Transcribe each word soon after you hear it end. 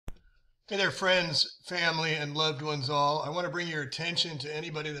Hey there, friends, family, and loved ones all. I want to bring your attention to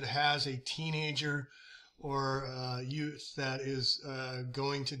anybody that has a teenager or youth that is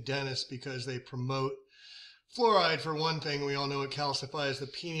going to dentists because they promote fluoride. For one thing, we all know it calcifies the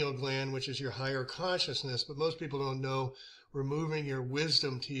pineal gland, which is your higher consciousness, but most people don't know removing your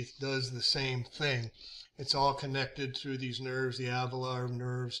wisdom teeth does the same thing. It's all connected through these nerves, the alveolar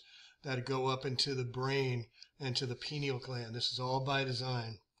nerves that go up into the brain and to the pineal gland. This is all by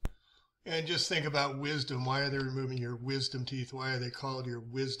design. And just think about wisdom. Why are they removing your wisdom teeth? Why are they called your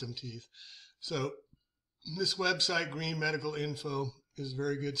wisdom teeth? So this website, Green Medical Info, is a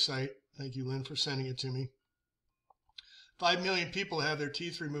very good site. Thank you, Lynn, for sending it to me. 5 million people have their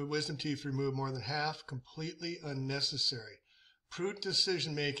teeth removed, wisdom teeth removed, more than half completely unnecessary. Prudent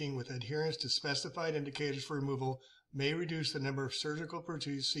decision-making with adherence to specified indicators for removal may reduce the number of surgical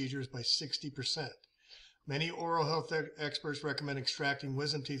procedures by 60%. Many oral health experts recommend extracting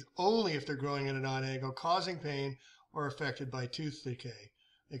wisdom teeth only if they're growing at an odd angle, causing pain, or affected by tooth decay.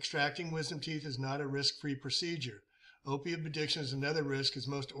 Extracting wisdom teeth is not a risk-free procedure. Opiate addiction is another risk, as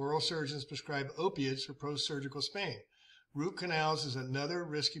most oral surgeons prescribe opiates for post-surgical pain. Root canals is another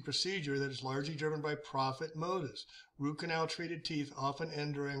risky procedure that is largely driven by profit motives. Root canal-treated teeth often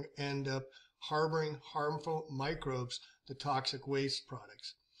end up harboring harmful microbes, the toxic waste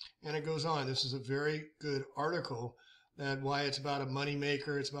products. And it goes on. This is a very good article that why it's about a money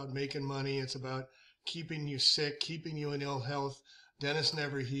maker. It's about making money. It's about keeping you sick, keeping you in ill health. Dentists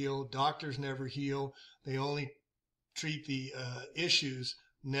never heal. Doctors never heal. They only treat the issues,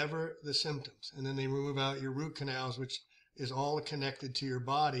 never the symptoms. And then they remove out your root canals, which is all connected to your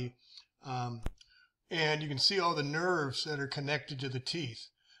body. And you can see all the nerves that are connected to the teeth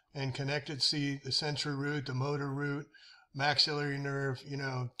and connected. See the sensory root, the motor root, maxillary nerve,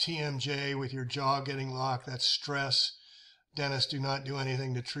 TMJ with your jaw getting locked, that's stress. Dentists do not do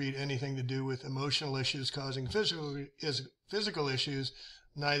anything to treat anything to do with emotional issues causing physical issues.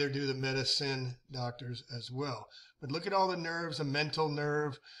 Neither do the medicine doctors as well. But look at all the nerves, the mental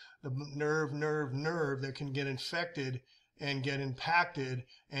nerve, the nerve that can get infected and get impacted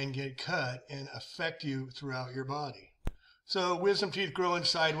and get cut and affect you throughout your body. So wisdom teeth growing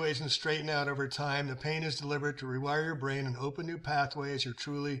sideways and straighten out over time. The pain is deliberate to rewire your brain and open new pathways.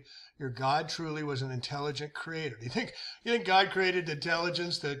 Your God truly was an intelligent creator. Do you think God created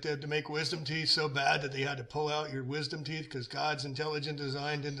intelligence to make wisdom teeth so bad that they had to pull out your wisdom teeth because God's intelligent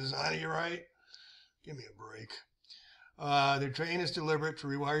design didn't design you right? Give me a break. The pain is deliberate to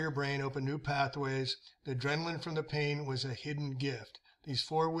rewire your brain, open new pathways. The adrenaline from the pain was a hidden gift. These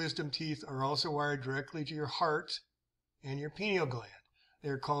 4 wisdom teeth are also wired directly to your heart and your pineal gland.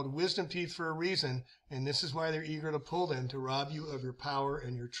 They're called wisdom teeth for a reason, and this is why they're eager to pull them, to rob you of your power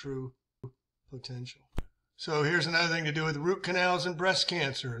and your true potential. So here's another thing to do with root canals and breast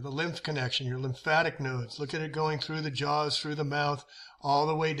cancer, the lymph connection, your lymphatic nodes. Look at it going through the jaws, through the mouth, all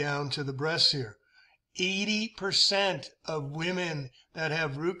the way down to the breasts here. 80% of women that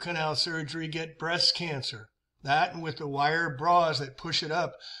have root canal surgery get breast cancer. That, and with the wire bras that push it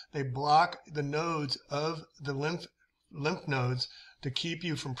up, they block the nodes of the lymph nodes to keep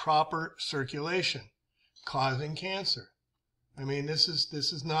you from proper circulation, causing cancer. I mean, this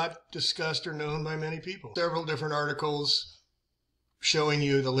is not discussed or known by many people. Several different articles showing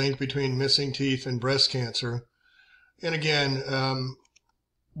you the link between missing teeth and breast cancer. And again,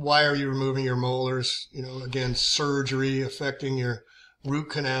 why are you removing your molars? Again, surgery affecting your root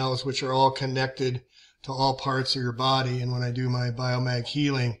canals, which are all connected to all parts of your body. And when I do my biomag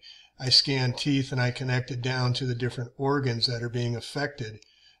healing, I scan teeth and I connect it down to the different organs that are being affected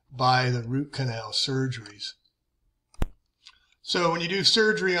by the root canal surgeries. So when you do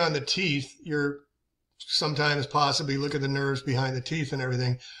surgery on the teeth, you're sometimes possibly look at the nerves behind the teeth and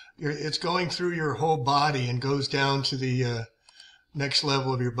everything. It's going through your whole body and goes down to the next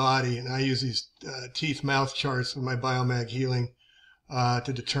level of your body. And I use these teeth mouth charts with my biomag healing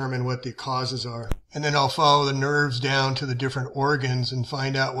to determine what the causes are. And then I'll follow the nerves down to the different organs and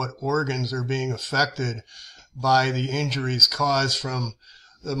find out what organs are being affected by the injuries caused from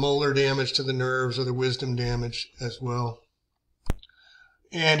the molar damage to the nerves or the wisdom damage as well.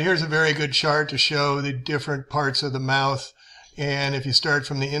 And here's a very good chart to show the different parts of the mouth. And if you start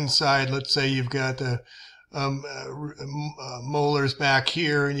from the inside, let's say you've got the molars back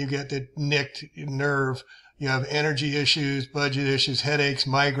here and you get the nicked nerve. You have energy issues, budget issues, headaches,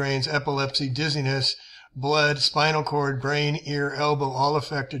 migraines, epilepsy, dizziness, blood, spinal cord, brain, ear, elbow, all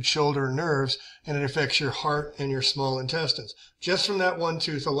affected shoulder nerves, and it affects your heart and your small intestines. Just from that one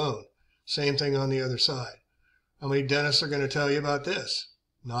tooth alone. Same thing on the other side. How many dentists are going to tell you about this?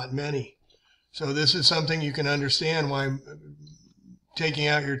 Not many. So this is something you can understand why taking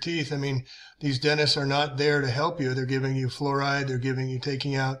out your teeth. I mean, these dentists are not there to help you. They're giving you fluoride. They're giving you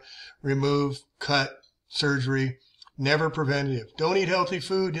taking out, remove, cut, surgery. Never preventative. Don't eat healthy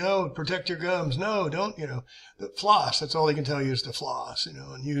food. No, protect your gums. No, don't, floss. That's all they can tell you is to floss,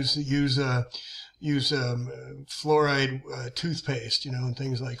 and use fluoride toothpaste, and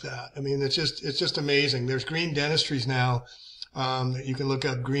things like that. I mean, it's just amazing. There's green dentistries now. You can look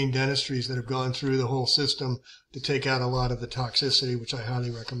up green dentistries that have gone through the whole system to take out a lot of the toxicity, which I highly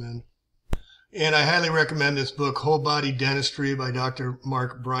recommend. And I highly recommend this book, Whole Body Dentistry by Dr.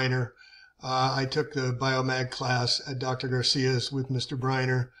 Mark Briner. I took the Biomag class at Dr. Garcia's with Mr.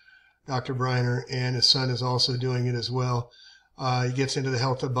 Briner, Dr. Briner, and his son is also doing it as well. He gets into the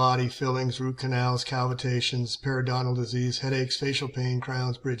health of body, fillings, root canals, cavitations, periodontal disease, headaches, facial pain,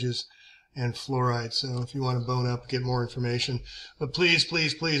 crowns, bridges, and fluoride. So if you want to bone up, get more information. But please,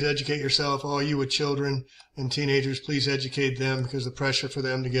 please, please educate yourself. All you with children and teenagers, please educate them, because the pressure for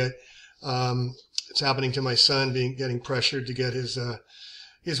them to get, it's happening to my son, getting pressured to get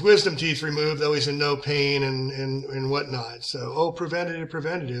his wisdom teeth removed, though he's in no pain and whatnot. So,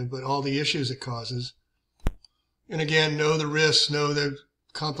 preventative, but all the issues it causes. And again, know the risks, know the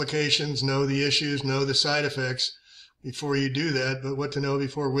complications, know the issues, know the side effects before you do that. But what to know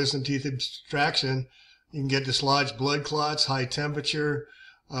before wisdom teeth extraction: you can get dislodged blood clots, high temperature,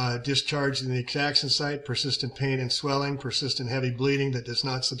 discharge in the extraction site, persistent pain and swelling, persistent heavy bleeding that does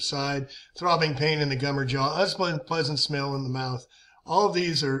not subside, throbbing pain in the gum or jaw, unpleasant smell in the mouth. All of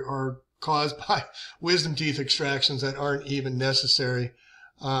these are caused by wisdom teeth extractions that aren't even necessary.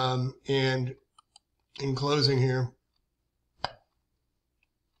 And in closing here,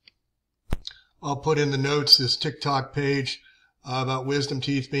 I'll put in the notes this TikTok page about wisdom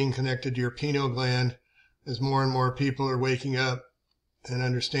teeth being connected to your pineal gland, as more and more people are waking up and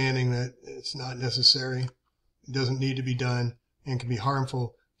understanding that it's not necessary, it doesn't need to be done, and can be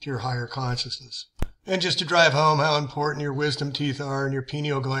harmful to your higher consciousness. And just to drive home how important your wisdom teeth are and your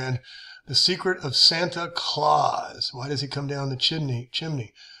pineal gland, the secret of Santa Claus. Why does he come down the chimney?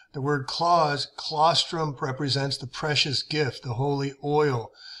 The word claus, claustrum, represents the precious gift, the holy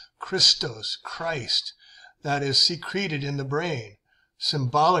oil, Christos, Christ, that is secreted in the brain.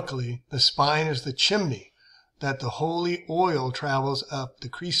 Symbolically, the spine is the chimney that the holy oil travels up, the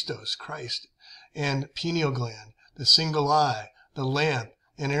Christos, Christ, and pineal gland, the single eye, the lamp,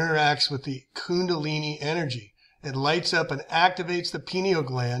 and interacts with the Kundalini energy. It lights up and activates the pineal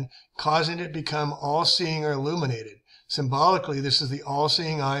gland, causing it to become all-seeing or illuminated. Symbolically, this is the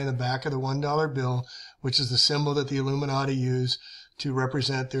all-seeing eye in the back of the $1 bill, which is the symbol that the Illuminati use to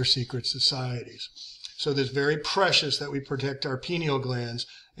represent their secret societies. So it's very precious that we protect our pineal glands,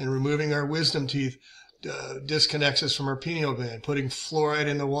 and removing our wisdom teeth disconnects us from our pineal gland. Putting fluoride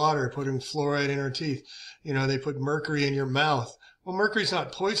in the water, putting fluoride in our teeth. They put mercury in your mouth. Well, mercury's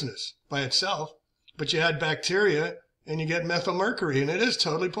not poisonous by itself, but you add bacteria and you get methylmercury, and it is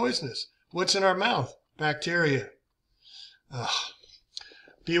totally poisonous. What's in our mouth? Bacteria.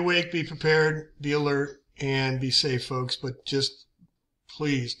 Be awake, be prepared, be alert, and be safe, folks. But just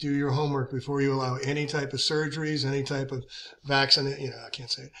please do your homework before you allow any type of surgeries, any type of vaccine, I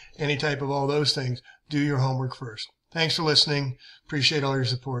can't say it, any type of all those things. Do your homework first. Thanks for listening. Appreciate all your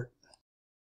support.